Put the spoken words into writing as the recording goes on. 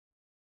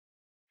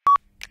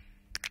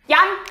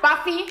Jan,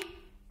 Buffy,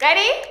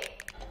 ready?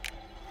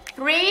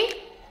 3,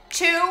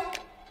 2,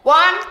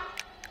 1,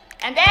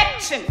 and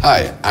action!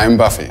 Hi, I'm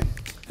Buffy.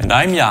 And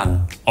I'm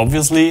Jan.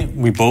 Obviously,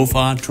 we both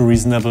are two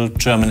reasonable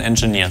German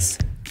engineers.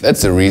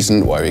 That's the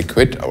reason why we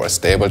quit our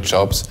stable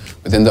jobs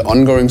within the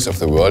ongoings of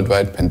the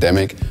worldwide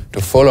pandemic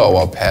to follow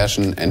our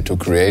passion and to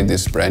create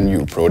this brand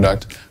new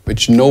product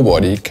which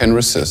nobody can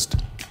resist.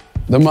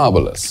 The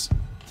Marbolous.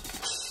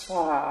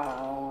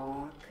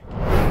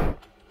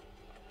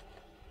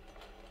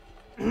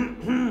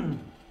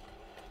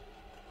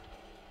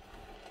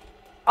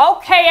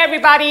 Okay,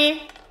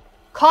 everybody,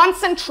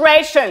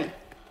 concentration.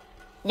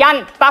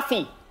 Jan,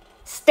 Buffy,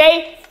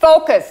 stay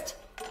focused.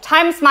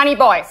 Time's money,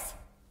 boys.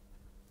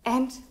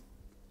 And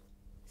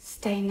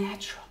stay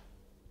natural.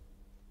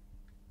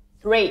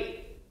 3,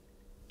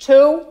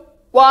 2,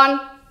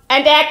 1,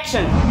 and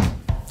action.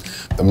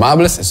 The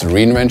Marbolous is a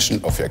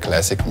reinvention of your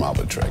classic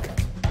marble track.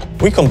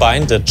 We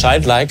combined the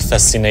childlike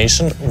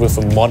fascination with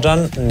a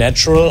modern,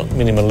 natural,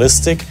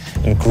 minimalistic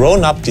and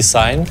grown-up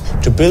design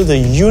to build a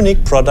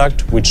unique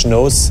product which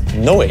knows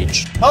no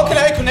age. How can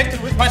I connect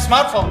it with my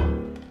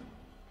smartphone?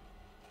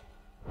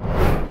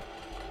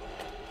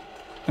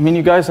 I mean,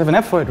 you guys have an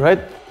app for it, right?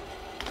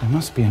 There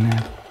must be an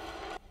app.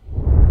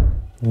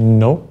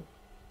 No.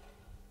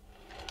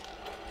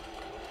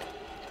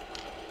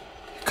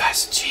 You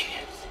guys are genius.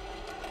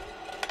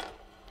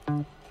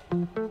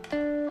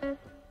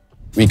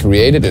 We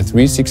created a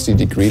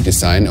 360-degree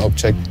design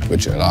object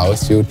which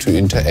allows you to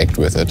interact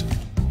with it.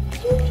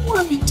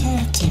 I'm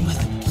interacting with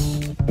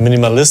it.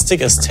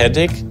 Minimalistic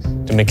aesthetic,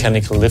 the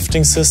mechanical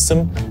lifting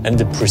system and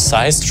the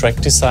precise track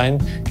design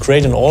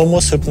create an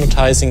almost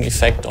hypnotizing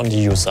effect on the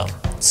user.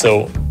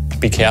 So,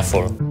 be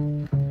careful.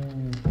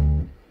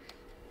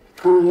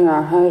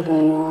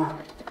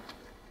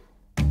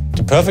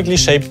 The perfectly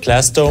shaped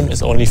glass dome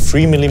is only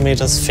 3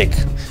 mm thick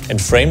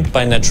and framed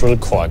by natural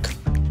cork.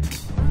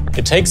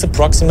 It takes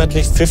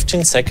approximately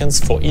 15 seconds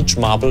for each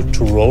marble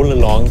to roll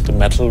along the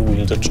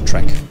metal-wielded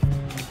track.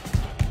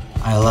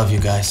 I love you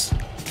guys.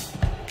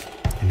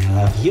 And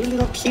I love you,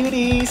 little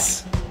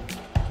cuties.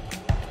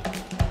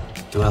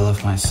 Do I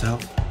love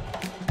myself?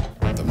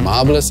 The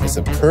Marbolous is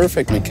a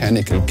perfect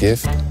mechanical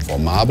gift for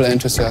marble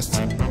enthusiasts,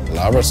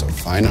 lovers of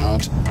fine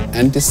art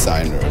and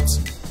design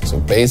nerds. So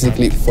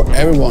basically for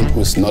everyone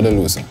who's not a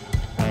loser.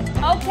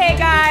 Okay,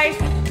 guys,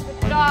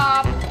 good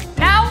job.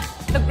 Now,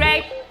 the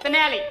great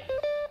finale.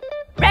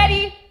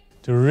 Ready?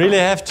 Do you really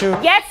have to?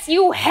 Yes,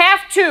 you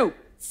have to.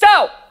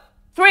 So,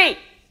 3,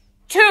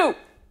 2,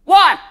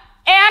 1,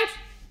 and...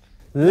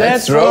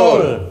 Let's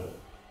roll!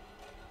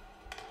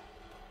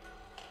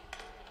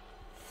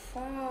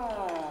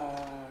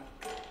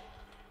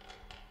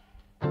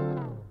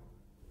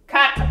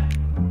 Cut.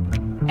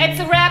 It's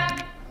a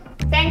wrap.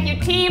 Thank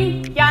you,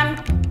 team. Jan,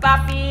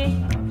 Buffy,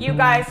 you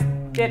guys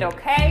did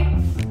okay.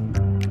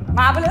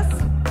 Marvelous.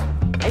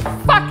 I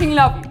fucking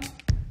love you.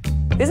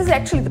 This is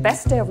actually the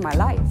best day of my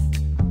life.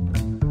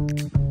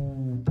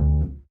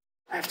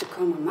 I have to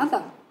call my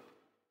mother.